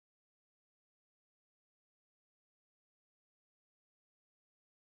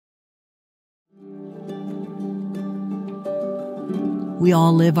We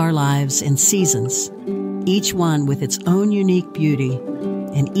all live our lives in seasons, each one with its own unique beauty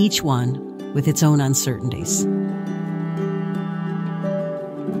and each one with its own uncertainties.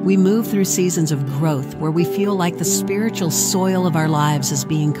 We move through seasons of growth where we feel like the spiritual soil of our lives is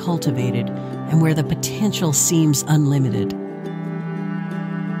being cultivated and where the potential seems unlimited.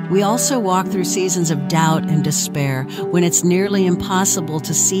 We also walk through seasons of doubt and despair when it's nearly impossible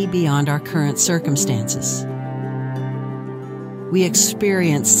to see beyond our current circumstances. We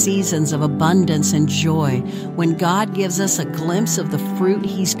experience seasons of abundance and joy when God gives us a glimpse of the fruit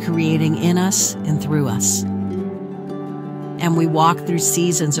He's creating in us and through us. And we walk through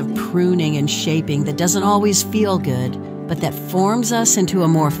seasons of pruning and shaping that doesn't always feel good, but that forms us into a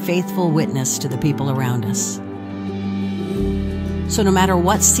more faithful witness to the people around us. So no matter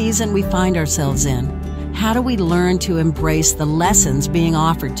what season we find ourselves in, how do we learn to embrace the lessons being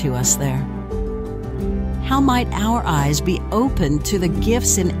offered to us there? How might our eyes be open to the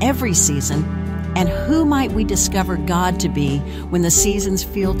gifts in every season, and who might we discover God to be when the seasons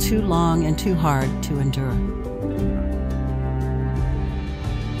feel too long and too hard to endure?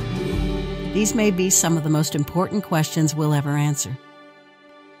 These may be some of the most important questions we'll ever answer.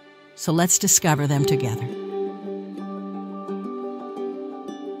 So let's discover them together.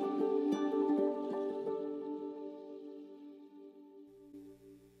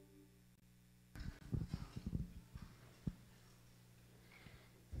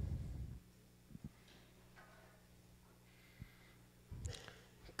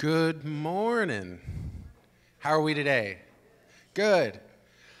 Good morning. How are we today? Good.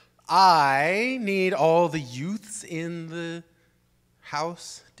 I need all the youths in the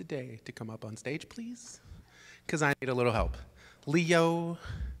house today to come up on stage, please, because I need a little help. Leo,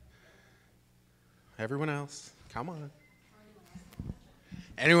 everyone else, come on.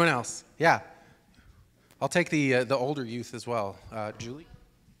 Anyone else? Yeah. I'll take the older youth as well. Julie?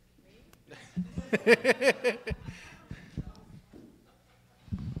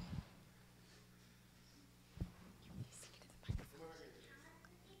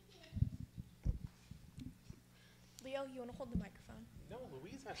 You want to hold the microphone? No,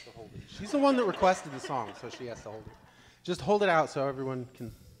 Louise has to hold it. She's the one that requested the song, so she has to hold it. Just hold it out so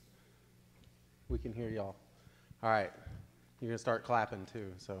we can hear y'all. All right. You're going to start clapping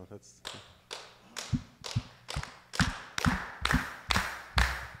too, so that's...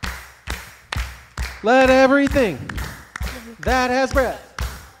 Let everything that has breath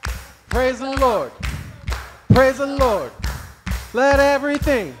praise the Lord. Praise the Lord. Let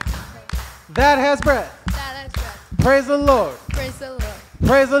everything that has breath praise the Lord. Praise the Lord.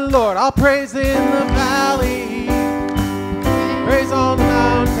 Praise the Lord. I'll praise in the valley. Praise on the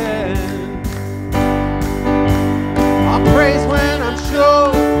mountain. I'll praise when I'm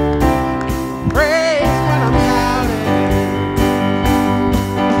sure. Praise when I'm doubting.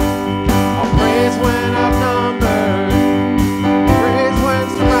 I'll praise when I'm numbered. Praise when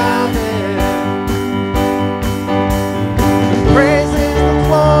surrounded. Praise is the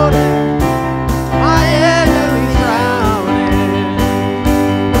floating. My enemies drowning.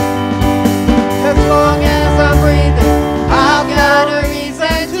 As long as I'm breathing, I've got a reason.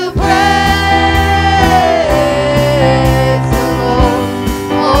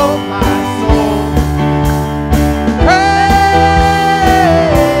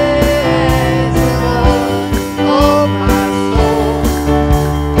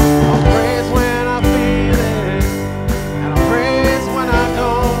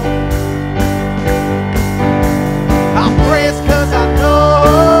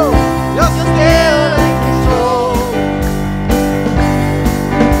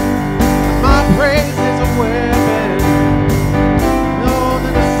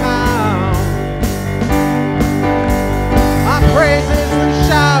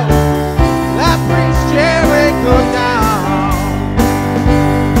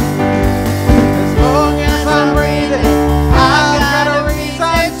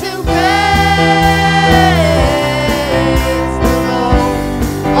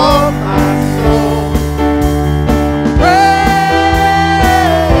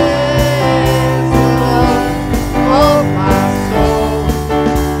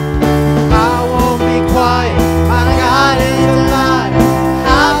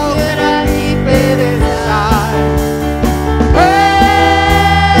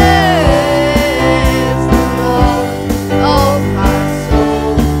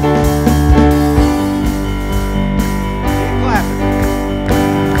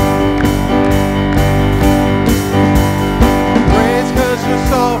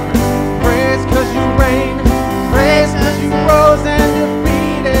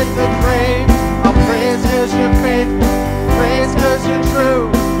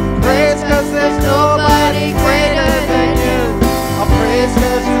 Praise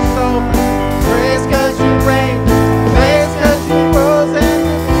 'cause you're sovereign. Praise 'cause you reign. Praise 'cause you rose and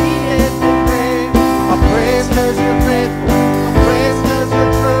defeated the grave. I praise 'cause you're faithful. I praise 'cause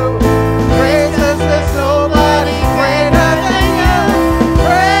you're true. Praise 'cause there's nobody greater than you.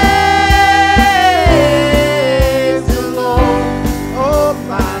 Praise the Lord, oh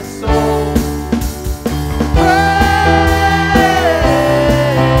my soul.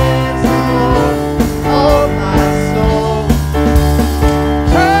 Praise the Lord, oh my soul.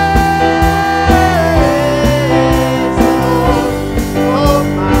 Praise the Lord, oh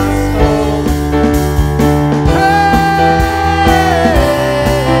my soul.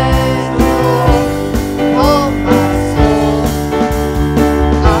 Praise the Lord, oh my soul.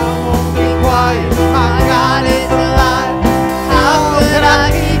 I won't be quiet, my God is alive. How could I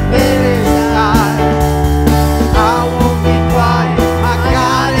keep it inside? I won't be quiet, my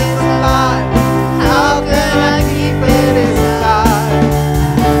God is alive. How could I keep it inside?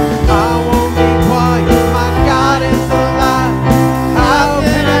 I won't be quiet, my God is alive. How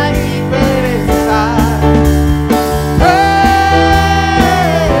can I keep it inside?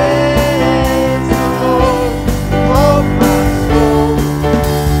 Praise the Lord, oh my soul.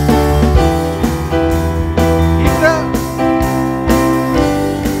 Keep it up.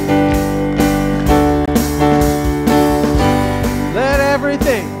 Let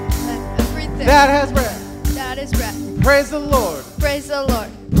everything Everything that has breath that is breath. praise the Lord. Praise the Lord.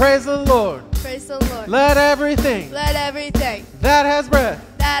 Praise the Lord. Praise the Lord. Let everything Let everything that has breath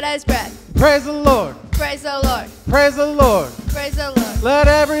that has breath. praise the Lord. Praise the Lord. Praise the Lord. Praise the Lord. Let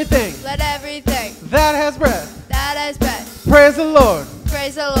everything Let everything that has breath that has breath. praise the Lord.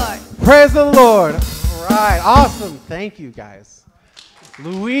 Praise the Lord. Praise the Lord. All right, awesome. Thank you, guys.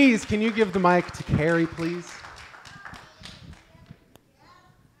 Louise, can you give the mic to Carrie, please?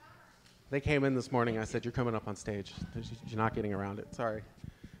 They came in this morning. I said, you're coming up on stage. You're not getting around it. Sorry.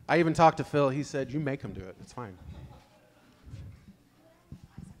 I even talked to Phil. He said, you make him do it. It's fine.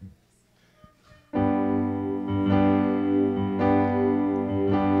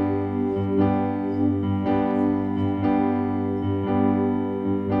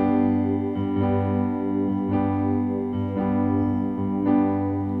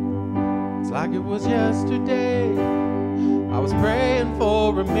 It's like it was yesterday. I was praying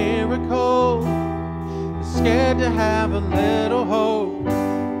for a miracle, scared to have a little hope.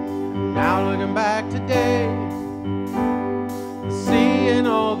 Now looking back today, seeing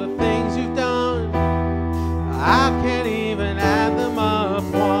all the things you've done, I can't even add them up.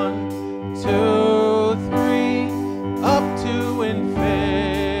 1, 2, 3, up to infinity.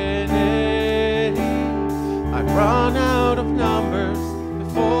 I'd run out of numbers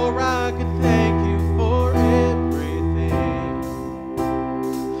before I could thank you for everything.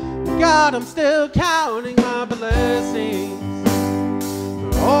 God, I'm still counting my blessings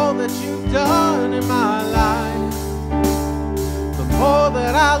for all that you've done in my life. The more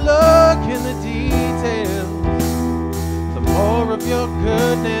that I look in the details, the more of your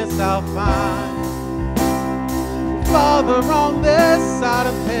goodness I'll find. Father, on this side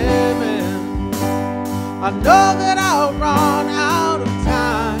of heaven, I know that I'll run out of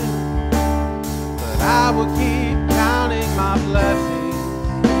time, but I will keep counting my blessings,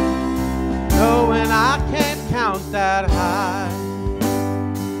 knowing I can't count that high.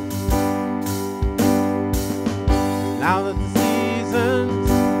 Now that the seasons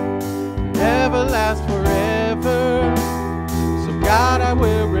never last forever, so God, I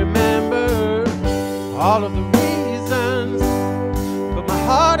will remember all of the reasons, but my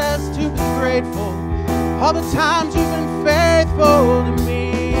heart has to be grateful. All the times you've been faithful to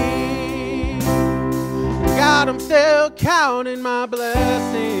me. God, I'm still counting my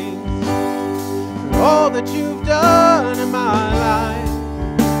blessings for all that you've done in my life.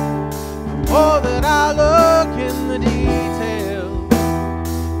 The more that I look in the details,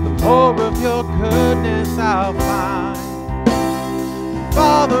 the more of your goodness I'll find.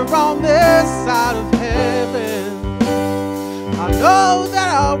 Father, on this side of heaven, I know that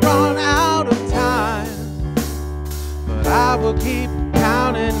I'll run out of time, but I will keep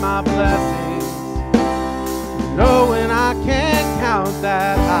counting my blessings, knowing I can't count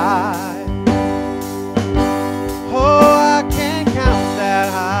that high. Oh, I can't count that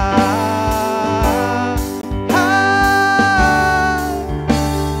high.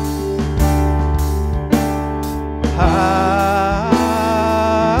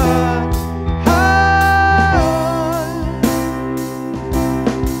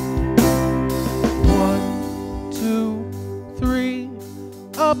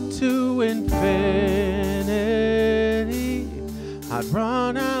 Up to infinity. I'd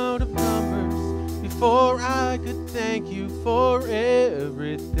run out of numbers before I could thank you for everything.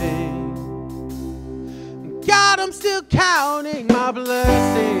 everything. God, I'm still counting my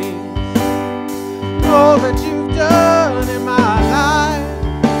blessings. All that you've done in my life.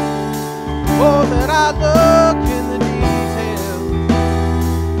 All that I look in the details.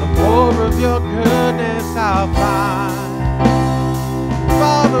 The more of your goodness I'll find.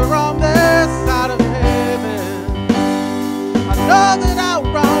 Father, on this side of heaven, I know that I'll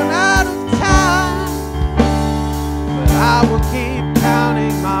run out of time, but I will keep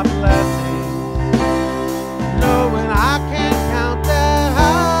counting my blessings, knowing I can't count that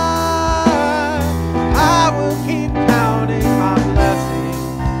high. I will keep counting my blessings,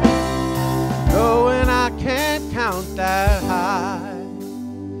 knowing I can't count that high.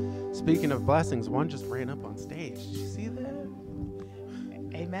 Speaking of blessings, one just ran up on stage. Did you see that?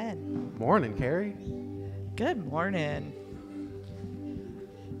 Amen. Morning, Carrie. Good morning.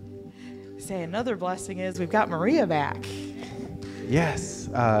 Say another blessing is we've got Maria back. Yes.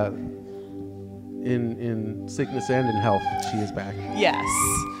 In sickness and in health, she is back. Yes.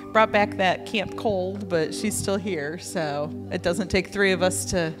 Brought back that camp cold, but she's still here, so it doesn't take three of us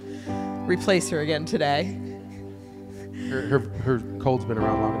to replace her again today. Her cold's been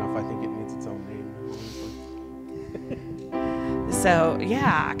around long enough. I think it needs its own name. So,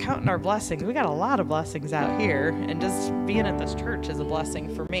 yeah, counting our blessings. We got a lot of blessings out here, and just being at this church is a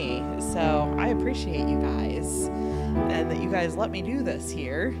blessing for me. So I appreciate you guys and that you guys let me do this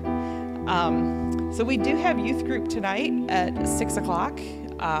here. So we do have youth group tonight at 6 o'clock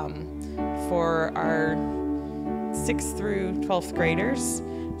for our 6th through 12th graders.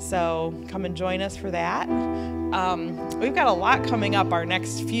 So come and join us for that. We've got a lot coming up our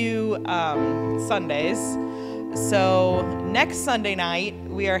next few Sundays. So next Sunday night,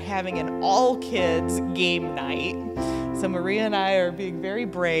 we are having an all-kids game night. So Maria and I are being very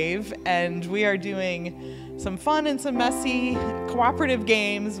brave, and we are doing some fun and some messy cooperative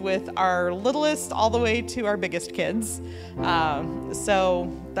games with our littlest all the way to our biggest kids.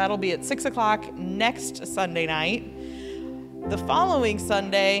 So that'll be at 6 o'clock next Sunday night. The following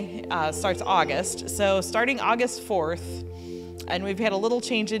Sunday starts August. So starting August 4th, and we've had a little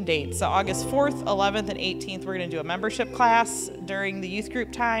change in dates. So August 4th, 11th, and 18th, we're going to do a membership class during the youth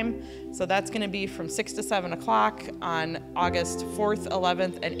group time. So that's going to be from 6 to 7 o'clock on August 4th,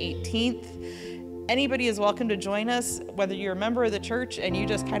 11th, and 18th. Anybody is welcome to join us, whether you're a member of the church and you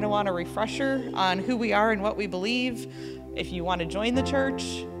just kind of want a refresher on who we are and what we believe. If you want to join the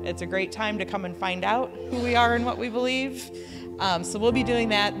church, it's a great time to come and find out who we are and what we believe. So we'll be doing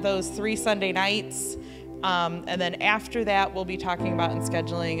that those 3 Sunday nights. And then after that, we'll be talking about and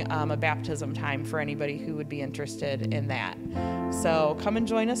scheduling a baptism time for anybody who would be interested in that. So come and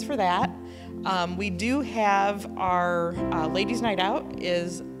join us for that. We do have our Ladies' Night Out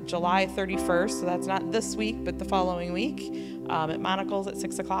is July 31st, so that's not this week, but the following week at Monocle's at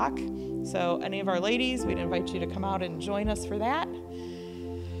 6 o'clock. So any of our ladies, we'd invite you to come out and join us for that.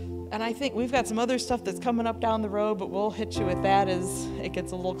 And I think we've got some other stuff that's coming up down the road, but we'll hit you with that as it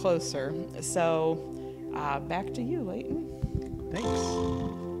gets a little closer. So back to you, Leighton. Thanks.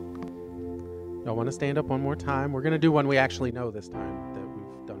 Y'all want to stand up one more time? We're going to do one we actually know this time that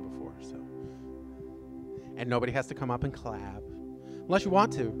we've done before. So, and nobody has to come up and clap. Unless you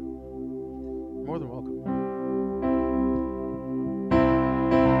want to. More than welcome.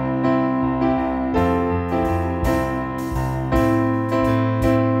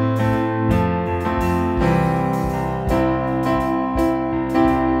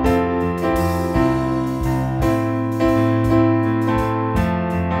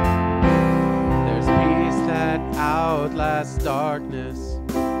 Darkness,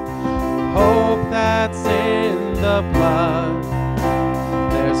 hope that's in the blood.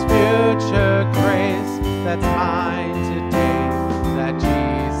 There's future grace that's mine today, that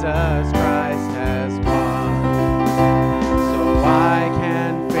Jesus Christ has won. So I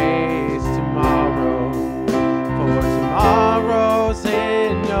can face tomorrow, for tomorrow's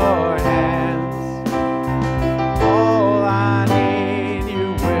in your hands. All I need you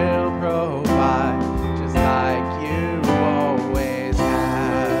will provide, just like you always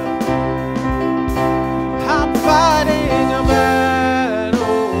have. I'm fighting a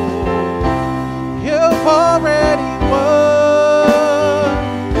battle, you pour it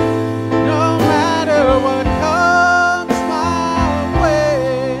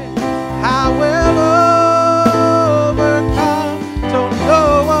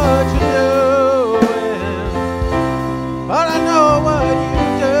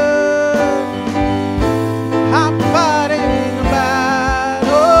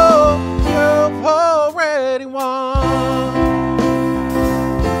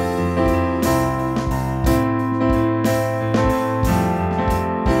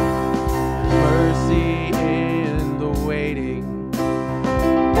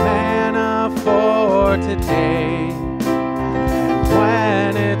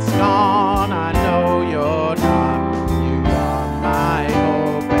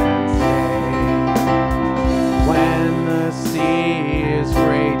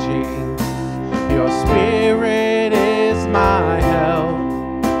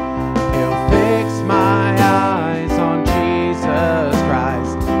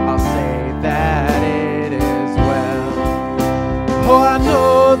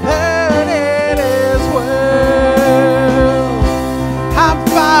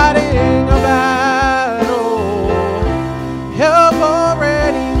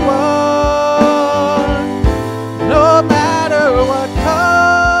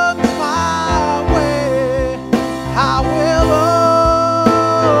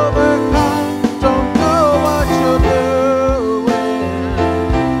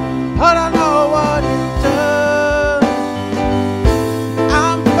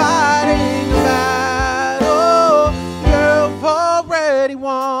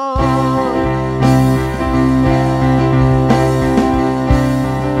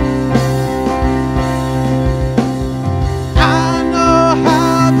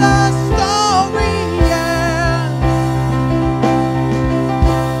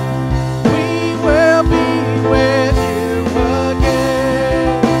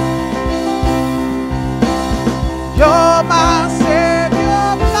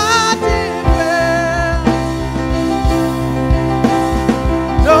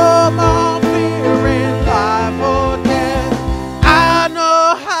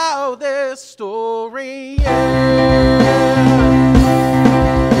story, yeah.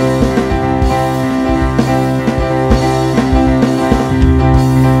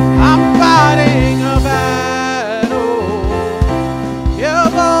 I'm fighting a battle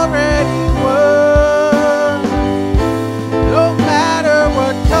you've already won. No matter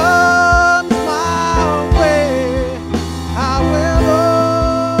what comes my way, I will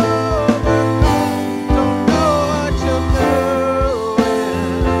overcome. Don't know what you're doing.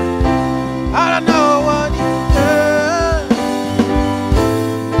 I don't know what you've done.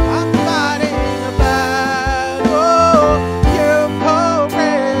 I'm fighting a battle you've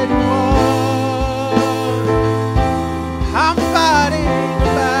already won. I'm fighting a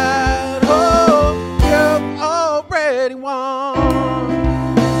battle you've already won.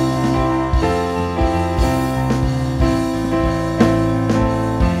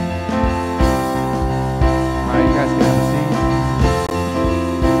 All right, you guys can have a seat.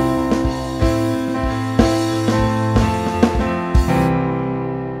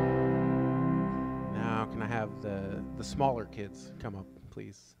 Now, can I have the smaller kids come up,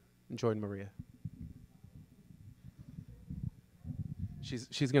 please, and join Maria?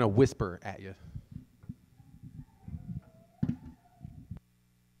 She's gonna whisper at you.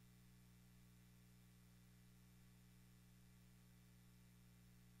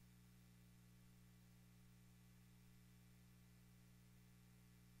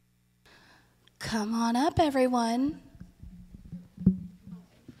 Come on up, everyone.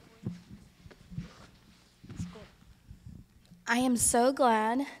 I am so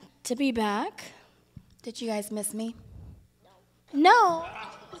glad to be back. Did you guys miss me? No.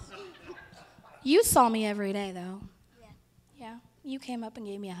 You saw me every day, though. Yeah. You came up and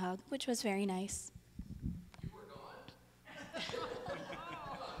gave me a hug, which was very nice.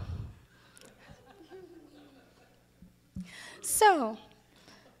 So,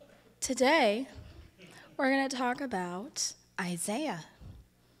 today, we're going to talk about Isaiah.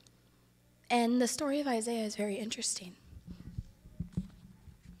 And the story of Isaiah is very interesting.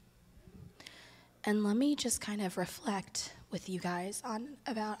 And let me just kind of reflect with you guys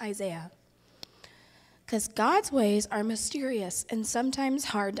about Isaiah. Because God's ways are mysterious and sometimes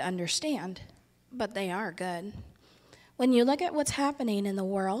hard to understand, but they are good. When you look at what's happening in the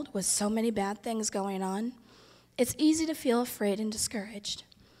world with so many bad things going on, it's easy to feel afraid and discouraged.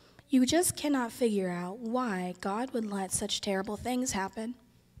 You just cannot figure out why God would let such terrible things happen.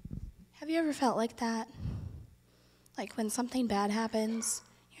 Have you ever felt like that? Like when something bad happens,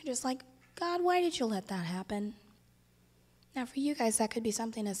 you're just like, God, why did you let that happen? Now for you guys, that could be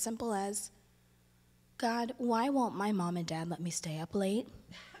something as simple as, God, why won't my mom and dad let me stay up late?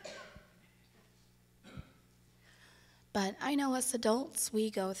 But I know us adults,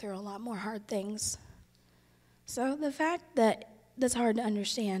 we go through a lot more hard things. So the fact that that's hard to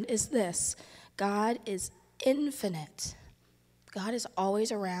understand is this: God is infinite. God is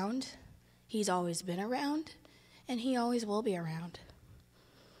always around. He's always been around, and he always will be around.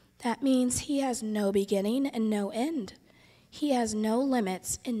 That means he has no beginning and no end. He has no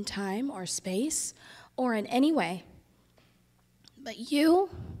limits in time or space or in any way. But you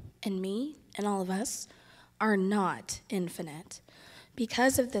and me and all of us are not infinite.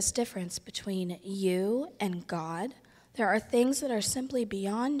 Because of this difference between you and God, there are things that are simply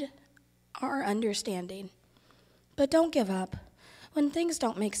beyond our understanding. But don't give up. When things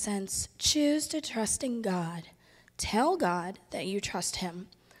don't make sense, choose to trust in God. Tell God that you trust him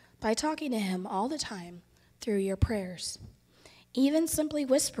by talking to him all the time through your prayers. Even simply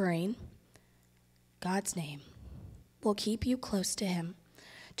whispering God's name will keep you close to him.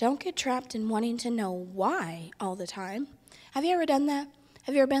 Don't get trapped in wanting to know why all the time. Have you ever done that?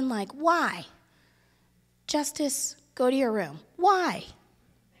 Have you ever been like, why? Justice, go to your room. Why?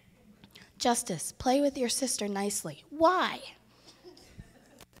 Justice, play with your sister nicely. Why?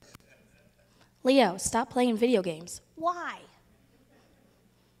 Leo, stop playing video games. Why?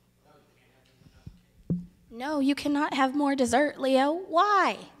 No, you cannot have more dessert, Leo.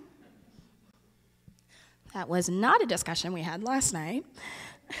 Why? That was not a discussion we had last night.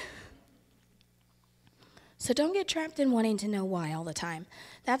 So don't get trapped in wanting to know why all the time.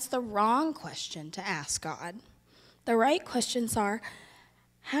 That's the wrong question to ask God. The right questions are,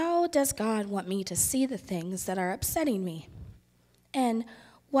 how does God want me to see the things that are upsetting me? And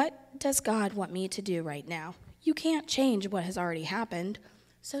what does God want me to do right now? You can't change what has already happened,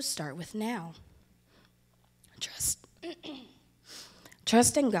 so start with now.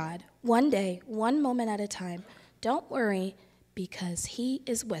 Trust in God, one day, one moment at a time. Don't worry, because he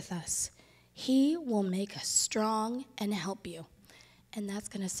is with us. He will make us strong and help you. And that's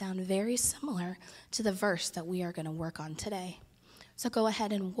going to sound very similar to the verse that we are going to work on today. So go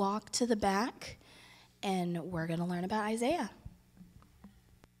ahead and walk to the back, and we're going to learn about Isaiah.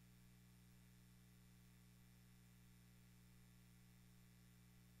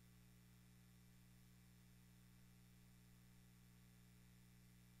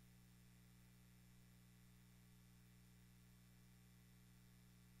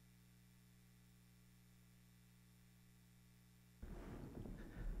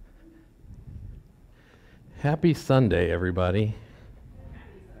 Happy Sunday, everybody.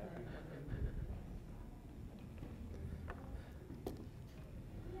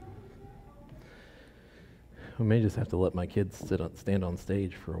 We may just have to let my kids stand on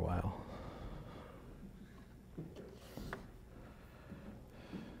stage for a while.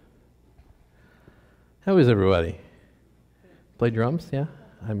 How is everybody? Play drums? Yeah?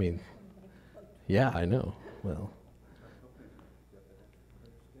 I mean, yeah, I know. Well,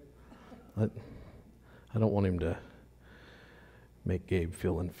 I don't want him to make Gabe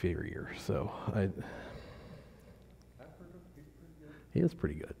feel inferior, so he is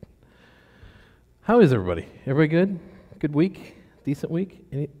pretty good. How is everybody? Everybody good? Good week? Decent week?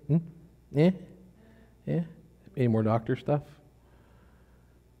 Yeah? Any more doctor stuff?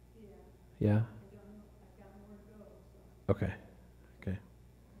 Yeah? Okay.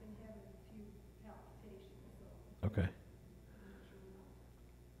 Okay.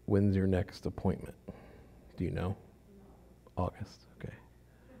 When's your next appointment? Do you know? August.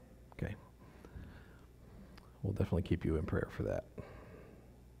 Okay. We'll definitely keep you in prayer for that.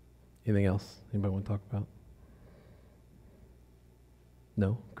 Anything else anybody want to talk about?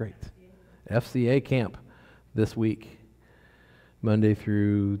 No? Great. FCA camp this week, Monday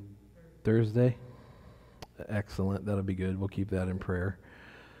through Thursday. Excellent. That'll be good. We'll keep that in prayer.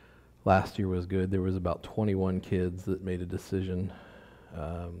 Last year was good. There was about 21 kids that made a decision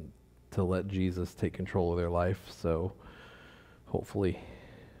to let Jesus take control of their life. So hopefully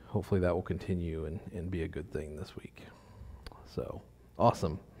that will continue and be a good thing this week. So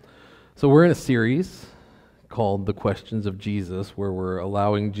awesome. So we're in a series called The Questions of Jesus, where we're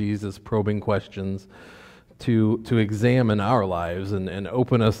allowing Jesus probing questions to examine our lives and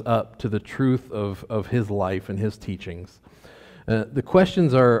open us up to the truth of his life and his teachings. The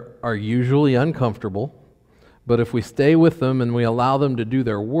questions are usually uncomfortable, but if we stay with them and we allow them to do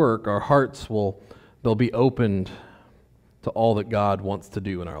their work, our hearts they'll be opened to all that God wants to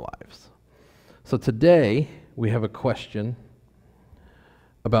do in our lives. So today we have a question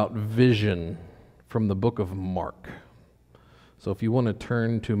about vision from the book of Mark. So if you want to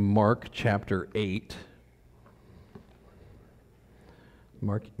turn to Mark chapter 8.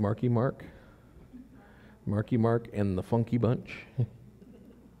 Marky Mark and the Funky Bunch.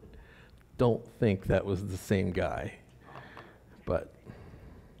 Don't think that was the same guy, but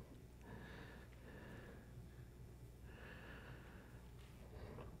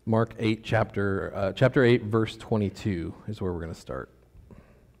Mark 8, chapter 8, verse 22 is where we're going to start.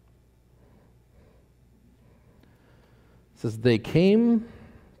 It says, they came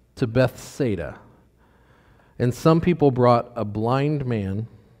to Bethsaida, and some people brought a blind man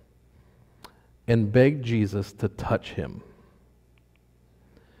and begged Jesus to touch him.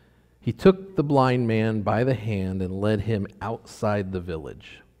 He took the blind man by the hand and led him outside the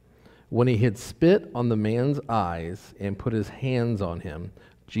village. When he had spit on the man's eyes and put his hands on him,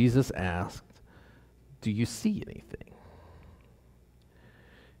 Jesus asked, "Do you see anything?"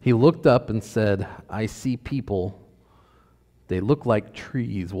 He looked up and said, "I see people. They look like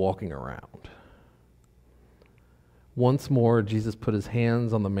trees walking around." Once more, Jesus put his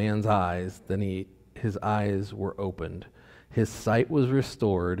hands on the man's eyes. Then his eyes were opened. His sight was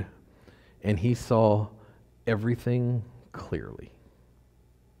restored, and he saw everything clearly.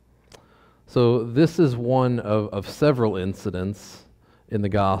 So this is one of several incidents in the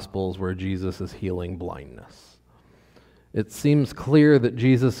Gospels where Jesus is healing blindness. It seems clear that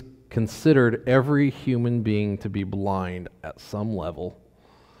Jesus considered every human being to be blind at some level.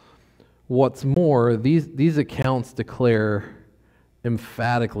 What's more, these accounts declare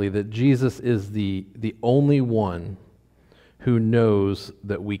emphatically that Jesus is the only one who knows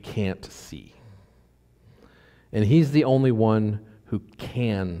that we can't see. And he's the only one who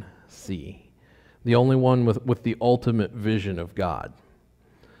can see, the only one with the ultimate vision of God.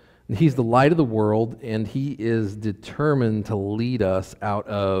 And he's the light of the world, and he is determined to lead us out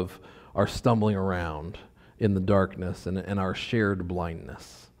of our stumbling around in the darkness and our shared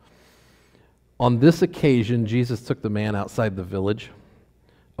blindness. On this occasion, Jesus took the man outside the village,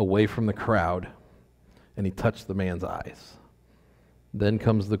 away from the crowd, and he touched the man's eyes. Then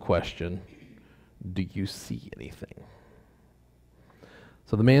comes the question, do you see anything?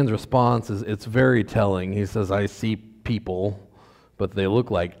 So the man's response it's very telling. He says, "I see people, but they look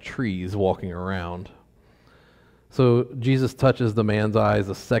like trees walking around. So Jesus touches the man's eyes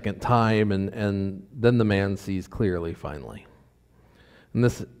a second time, and then the man sees clearly finally. And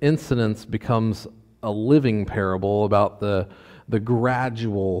this incident becomes a living parable about the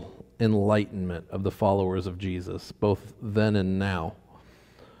gradual enlightenment of the followers of Jesus, both then and now.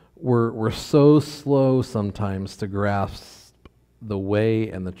 We're so slow sometimes to grasp the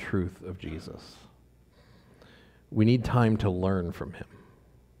way and the truth of Jesus. We need time to learn from him.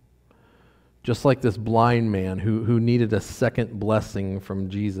 Just like this blind man who needed a second blessing from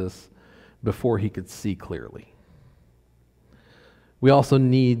Jesus before he could see clearly. We also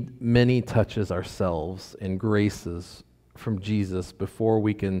need many touches ourselves and graces from Jesus before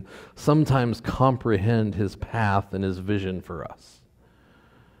we can sometimes comprehend his path and his vision for us.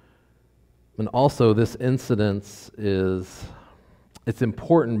 And also this incident it's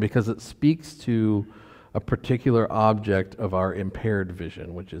important because it speaks to a particular object of our impaired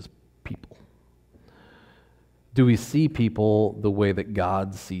vision, which is people. Do we see people the way that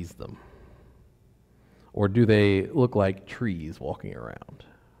God sees them? Or do they look like trees walking around?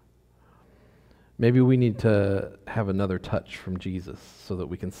 Maybe we need to have another touch from Jesus so that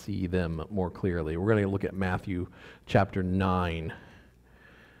we can see them more clearly. We're going to look at Matthew chapter 9,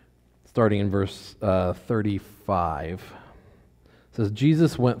 starting in verse 35. It says,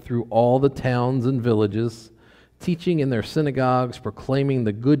 Jesus went through all the towns and villages, teaching in their synagogues, proclaiming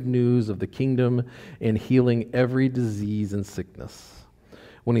the good news of the kingdom, and healing every disease and sickness.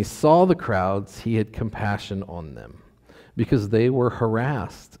 When he saw the crowds, he had compassion on them, because they were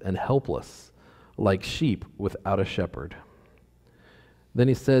harassed and helpless, like sheep without a shepherd. Then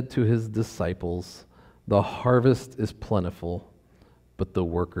he said to his disciples, "The harvest is plentiful, but the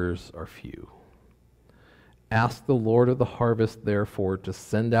workers are few. Ask the Lord of the harvest, therefore, to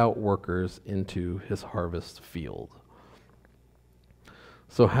send out workers into his harvest field."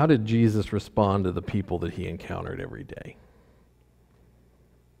 So how did Jesus respond to the people that he encountered every day?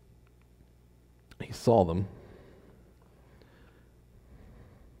 He saw them.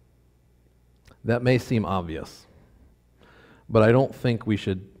 That may seem obvious, but I don't think we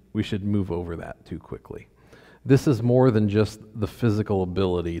should move over that too quickly. This is more than just the physical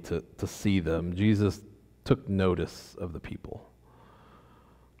ability to see them. Jesus took notice of the people.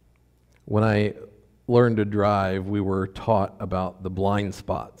 When I learned to drive, we were taught about the blind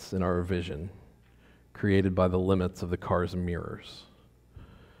spots in our vision created by the limits of the car's mirrors.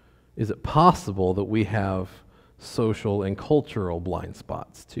 Is it possible that we have social and cultural blind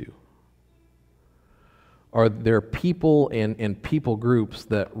spots too? Are there people and people groups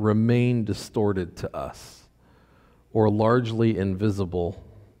that remain distorted to us or largely invisible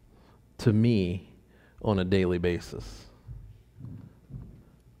to me on a daily basis?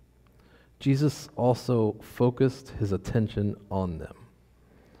 Jesus also focused his attention on them.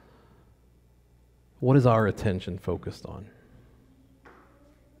 What is our attention focused on?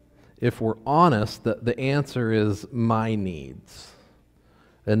 If we're honest, the answer is my needs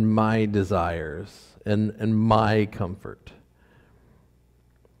and my desires and my comfort.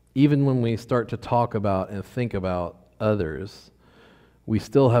 Even when we start to talk about and think about others, we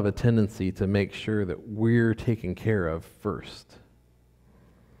still have a tendency to make sure that we're taken care of first.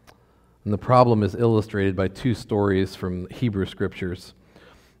 And the problem is illustrated by two stories from Hebrew scriptures.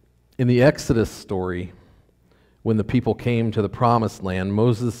 In the Exodus story, when the people came to the promised land,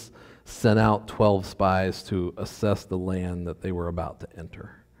 Moses sent out 12 spies to assess the land that they were about to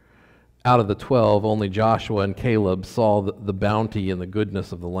enter. Out of the 12, only Joshua and Caleb saw the bounty and the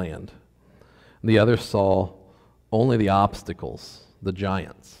goodness of the land. The others saw only the obstacles, the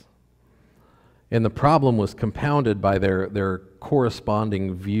giants. And the problem was compounded by their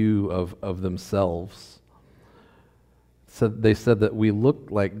corresponding view of themselves. So they said that we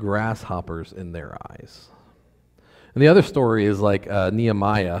looked like grasshoppers in their eyes. And the other story is like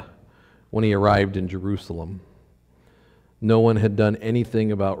Nehemiah when he arrived in Jerusalem. No one had done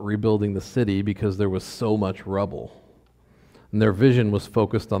anything about rebuilding the city because there was so much rubble. And their vision was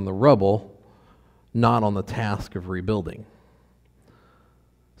focused on the rubble, not on the task of rebuilding.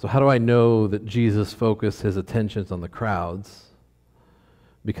 So how do I know that Jesus focused his attentions on the crowds?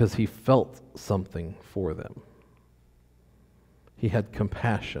 Because he felt something for them. He had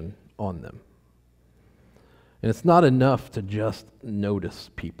compassion on them. And it's not enough to just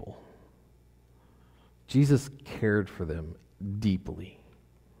notice people. Jesus cared for them deeply.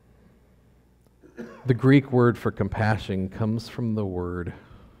 The Greek word for compassion comes from the word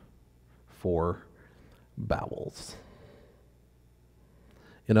for bowels.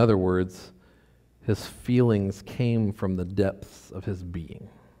 In other words, his feelings came from the depths of his being.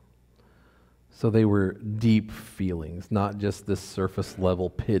 So they were deep feelings, not just this surface level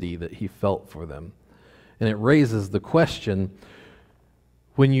pity that he felt for them. And it raises the question,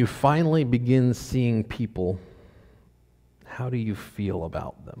 when you finally begin seeing people, how do you feel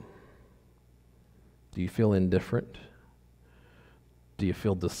about them? Do you feel indifferent? Do you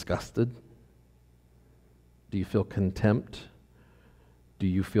feel disgusted? Do you feel contempt? Do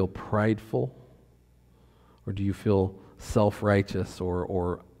you feel prideful? Or do you feel self-righteous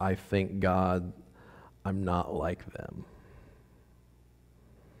or I thank God I'm not like them?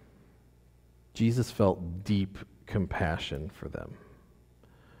 Jesus felt deep compassion for them.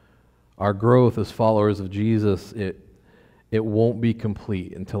 Our growth as followers of Jesus, it won't be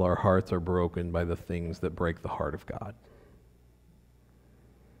complete until our hearts are broken by the things that break the heart of God.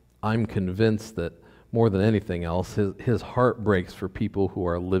 I'm convinced that more than anything else, his heart breaks for people who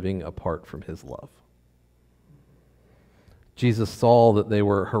are living apart from his love. Jesus saw that they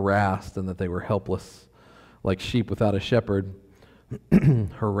were harassed and that they were helpless, like sheep without a shepherd,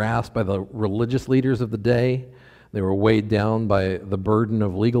 harassed by the religious leaders of the day. They were weighed down by the burden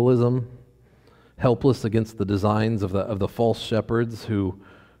of legalism, helpless against the designs of the false shepherds who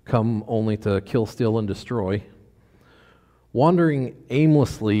come only to kill, steal, and destroy, wandering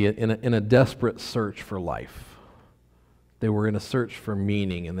aimlessly in a desperate search for life. They were in a search for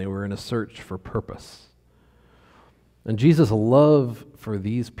meaning, and they were in a search for purpose. And Jesus' love for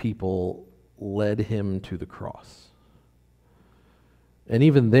these people led him to the cross. And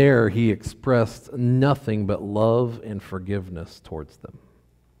even there, he expressed nothing but love and forgiveness towards them.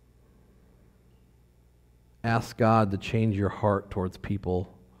 Ask God to change your heart towards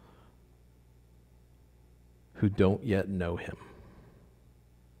people who don't yet know him.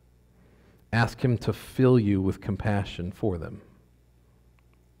 Ask him to fill you with compassion for them.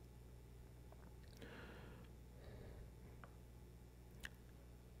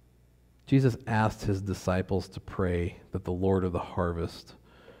 Jesus asked his disciples to pray that the Lord of the harvest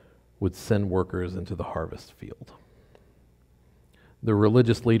would send workers into the harvest field. The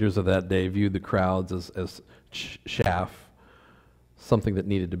religious leaders of that day viewed the crowds as chaff, something that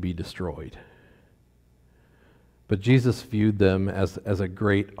needed to be destroyed. But Jesus viewed them as a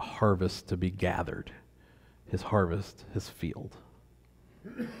great harvest to be gathered, his harvest, his field.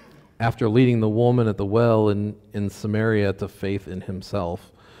 After leading the woman at the well in Samaria to faith in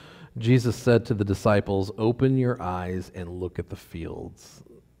himself, Jesus said to the disciples, "Open your eyes and look at the fields.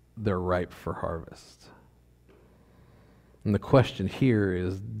 They're ripe for harvest." And the question here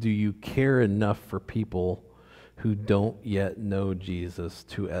is, do you care enough for people who don't yet know Jesus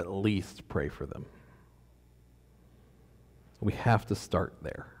to at least pray for them? We have to start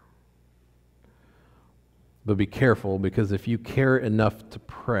there. But be careful, because if you care enough to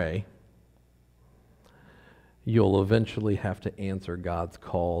pray, you'll eventually have to answer God's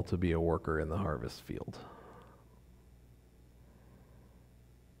call to be a worker in the harvest field.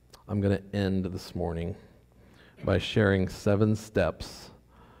 I'm going to end this morning by sharing 7 steps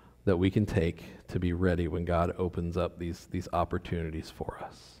that we can take to be ready when God opens up these opportunities for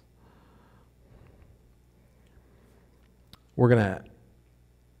us. We're going to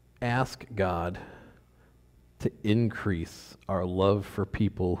ask God to increase our love for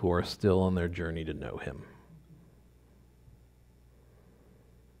people who are still on their journey to know him.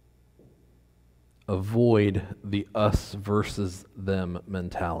 Avoid the us versus them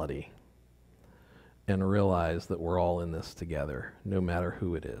mentality and realize that we're all in this together, no matter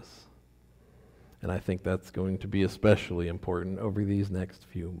who it is. And I think that's going to be especially important over these next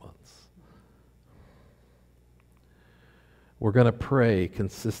few months. We're going to pray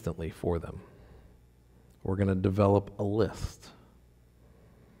consistently for them. We're going to develop a list.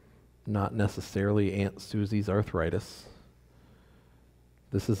 Not necessarily Aunt Susie's arthritis.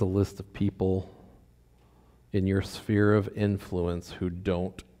 This is a list of people in your sphere of influence who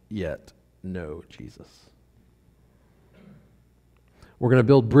don't yet know Jesus. We're going to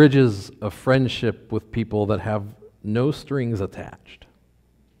build bridges of friendship with people that have no strings attached.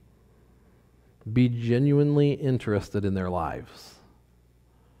 Be genuinely interested in their lives.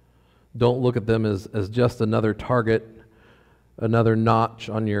 Don't look at them as just another target, another notch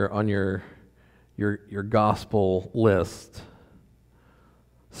on your gospel list.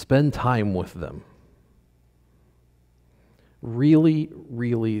 Spend time with them. Really,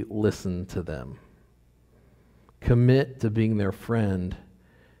 really listen to them. Commit to being their friend,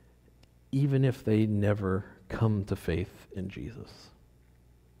 even if they never come to faith in Jesus.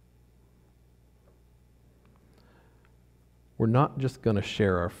 We're not just going to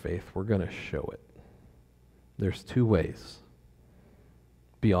share our faith, we're going to show it. There's 2 ways.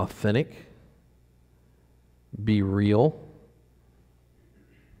 Be authentic, be real,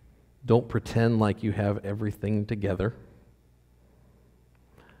 Don't pretend like you have everything together.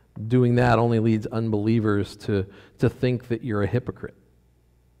 Doing that only leads unbelievers to think that you're a hypocrite,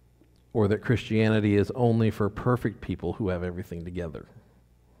 or that Christianity is only for perfect people who have everything together.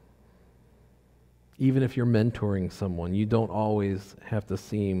 Even if you're mentoring someone, you don't always have to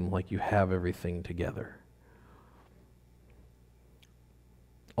seem like you have everything together.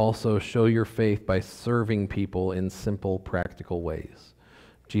 Also, show your faith by serving people in simple, practical ways.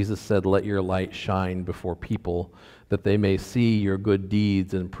 Jesus said, "Let your light shine before people, that they may see your good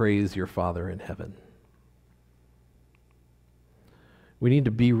deeds and praise your Father in heaven." We need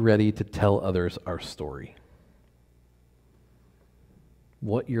to be ready to tell others our story.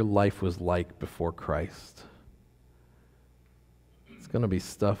 What your life was like before Christ. It's going to be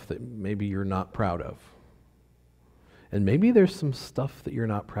stuff that maybe you're not proud of. And maybe there's some stuff that you're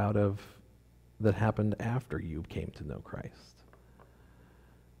not proud of that happened after you came to know Christ.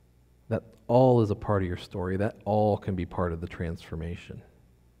 That all is a part of your story. That all can be part of the transformation.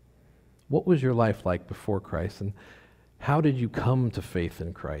 What was your life like before Christ, and how did you come to faith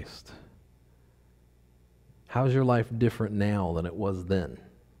in Christ? How's your life different now than it was then?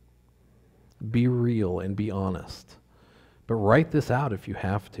 Be real and be honest. But write this out if you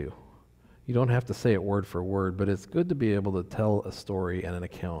have to. You don't have to say it word for word, but it's good to be able to tell a story and an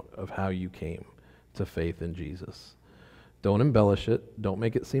account of how you came to faith in Jesus. Don't embellish it. Don't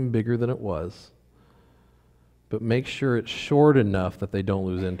make it seem bigger than it was. But make sure it's short enough that they don't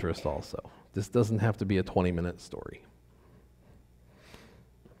lose interest also. This doesn't have to be a 20-minute story.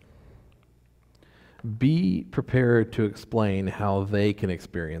 Be prepared to explain how they can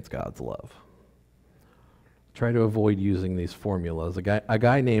experience God's love. Try to avoid using these formulas. A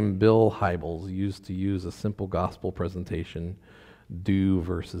guy named Bill Hybels used to use a simple gospel presentation, do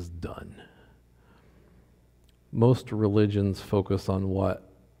versus done. Most religions focus on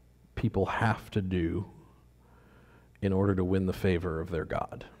what people have to do in order to win the favor of their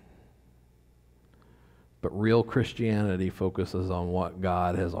God. But real Christianity focuses on what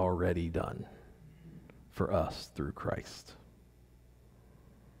God has already done for us through Christ.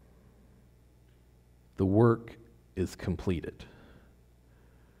 The work is completed.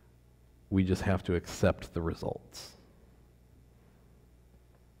 We just have to accept the results.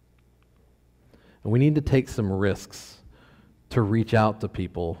 And we need to take some risks to reach out to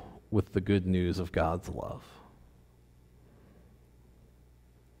people with the good news of God's love.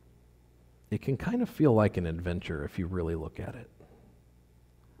 It can kind of feel like an adventure if you really look at it.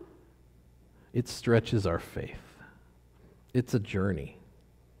 It stretches our faith. It's a journey.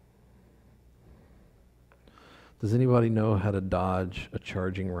 Does anybody know how to dodge a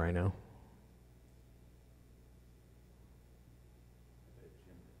charging rhino?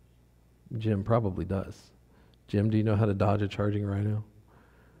 Jim probably does. Jim, do you know how to dodge a charging rhino?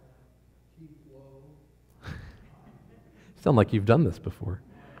 Keep low. Sound like you've done this before.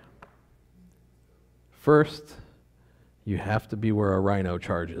 First, you have to be where a rhino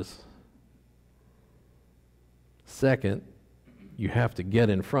charges. Second, you have to get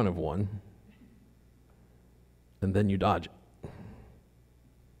in front of one, and then you dodge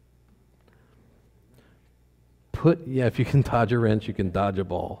it. If you can dodge a wrench, you can dodge a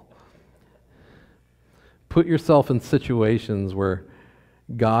ball. Put yourself in situations where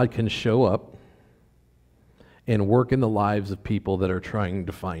God can show up and work in the lives of people that are trying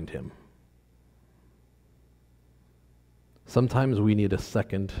to find Him. Sometimes we need a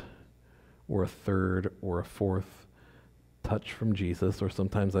second or a third or a fourth touch from Jesus, or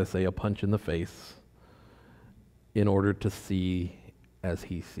sometimes I say a punch in the face, in order to see as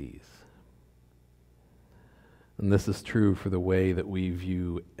He sees. And this is true for the way that we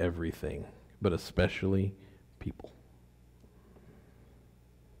view everything, but especially people.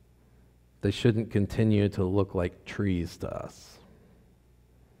 They shouldn't continue to look like trees to us.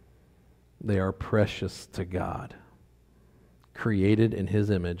 They are precious to God, created in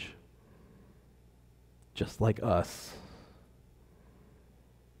His image, just like us.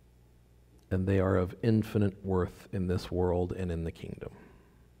 And they are of infinite worth in this world and in the kingdom,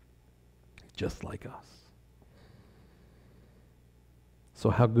 just like us. So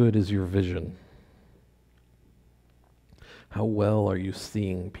how good is your vision? How well are you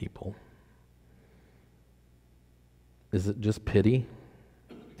seeing people? Is it just pity?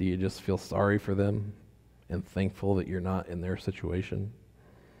 Do you just feel sorry for them and thankful that you're not in their situation?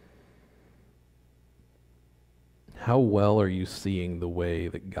 How well are you seeing the way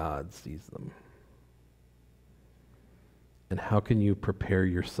that God sees them? And how can you prepare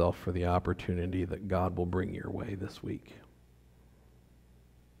yourself for the opportunity that God will bring your way this week?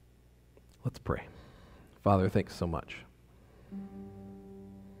 Let's pray. Father, thanks so much.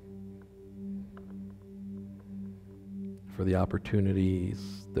 for the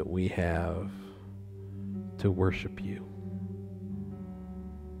opportunities that we have to worship you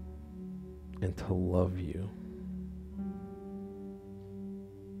and to love you.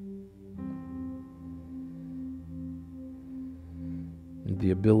 And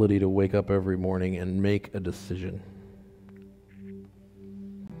the ability to wake up every morning and make a decision.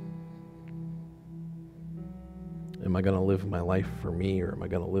 Am I going to live my life for me, or am I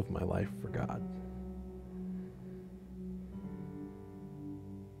going to live my life for God?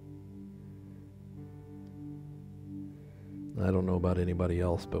 I don't know about anybody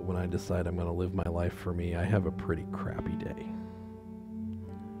else, but when I decide I'm going to live my life for me, I have a pretty crappy day.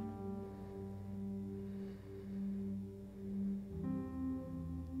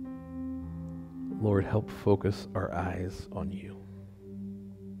 Lord, help focus our eyes on you.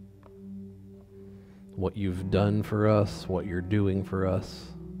 What you've done for us, what you're doing for us,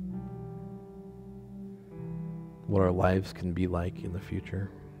 what our lives can be like in the future.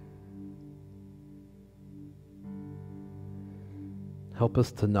 Help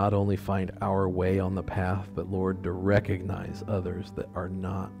us to not only find our way on the path, but Lord, to recognize others that are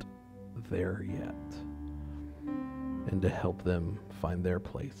not there yet, and to help them find their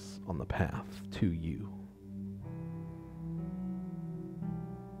place on the path to you.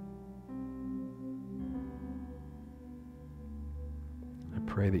 I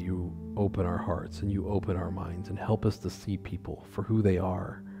pray that you open our hearts and you open our minds and help us to see people for who they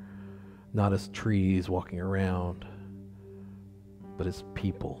are, not as trees walking around, but as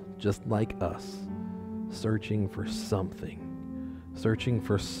people just like us, searching for something, searching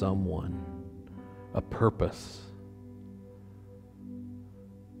for someone, a purpose.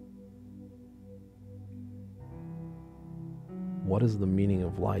 What is the meaning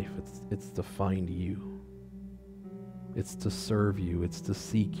of life? It's to find you. It's to serve you. It's to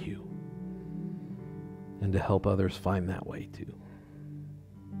seek you. And to help others find that way too.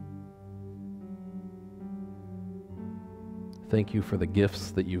 Thank you for the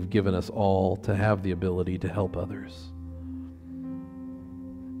gifts that you've given us all to have the ability to help others.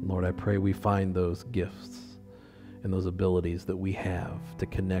 Lord, I pray we find those gifts and those abilities that we have to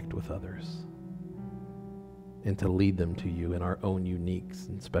connect with others and to lead them to you in our own unique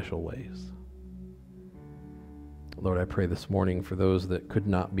and special ways. Lord, I pray this morning for those that could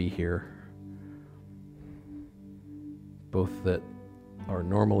not be here, both that are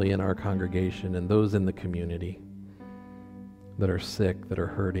normally in our congregation and those in the community that are sick, that are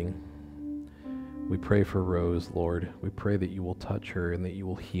hurting. We pray for Rose, Lord. We pray that you will touch her and that you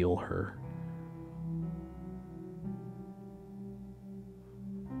will heal her.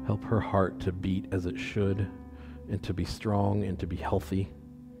 Help her heart to beat as it should, and to be strong and to be healthy.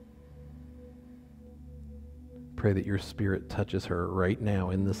 Pray that your Spirit touches her right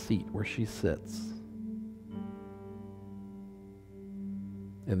now in the seat where she sits,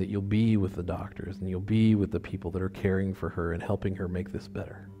 and that you'll be with the doctors and you'll be with the people that are caring for her and helping her make this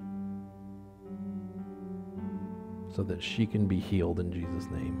better, so that she can be healed in Jesus'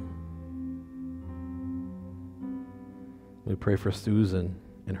 name. We pray for Susan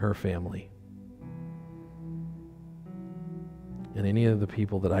and her family, and any of the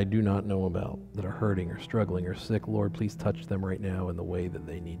people that I do not know about that are hurting or struggling or sick. Lord, please touch them right now in the way that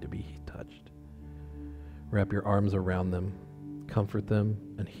they need to be touched. Wrap your arms around them, comfort them,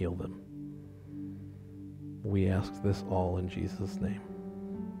 and heal them. We ask this all in Jesus' name.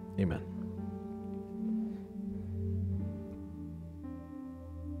 Amen.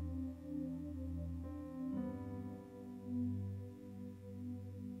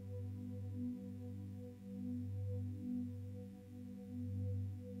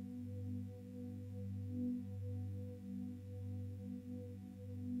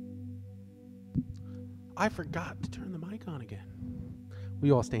 I forgot to turn the mic on again. Will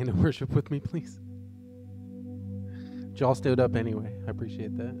you all stand and worship with me, please? Y'all stood up anyway. I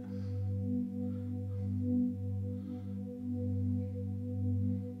appreciate that.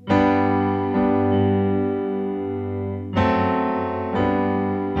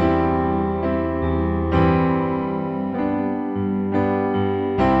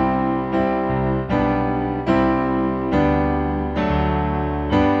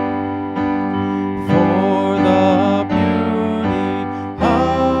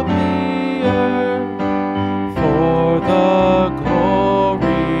 For the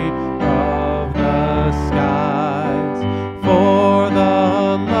glory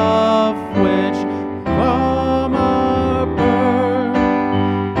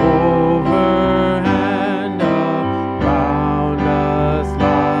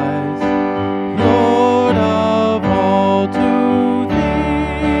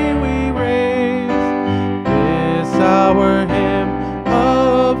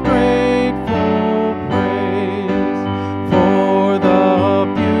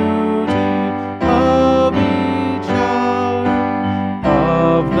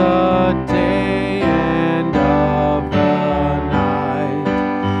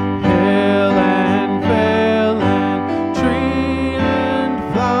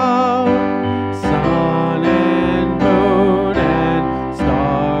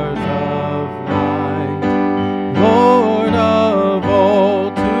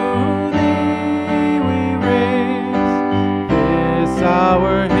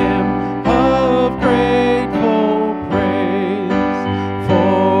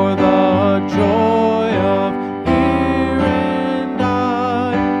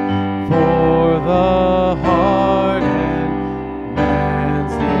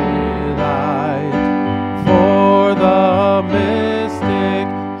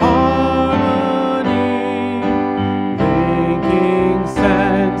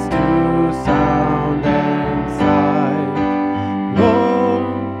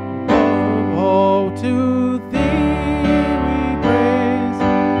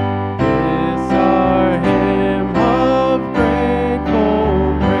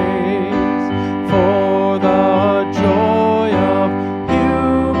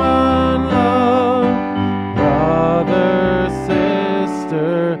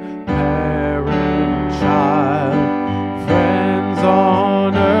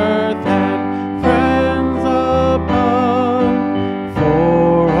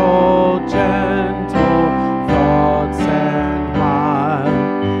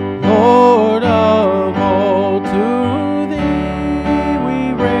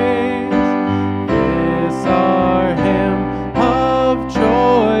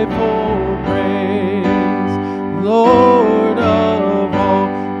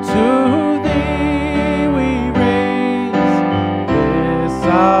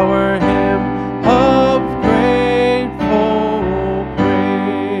our hymn of grateful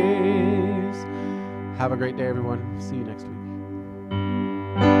praise. Have a great day, everyone. See you next week.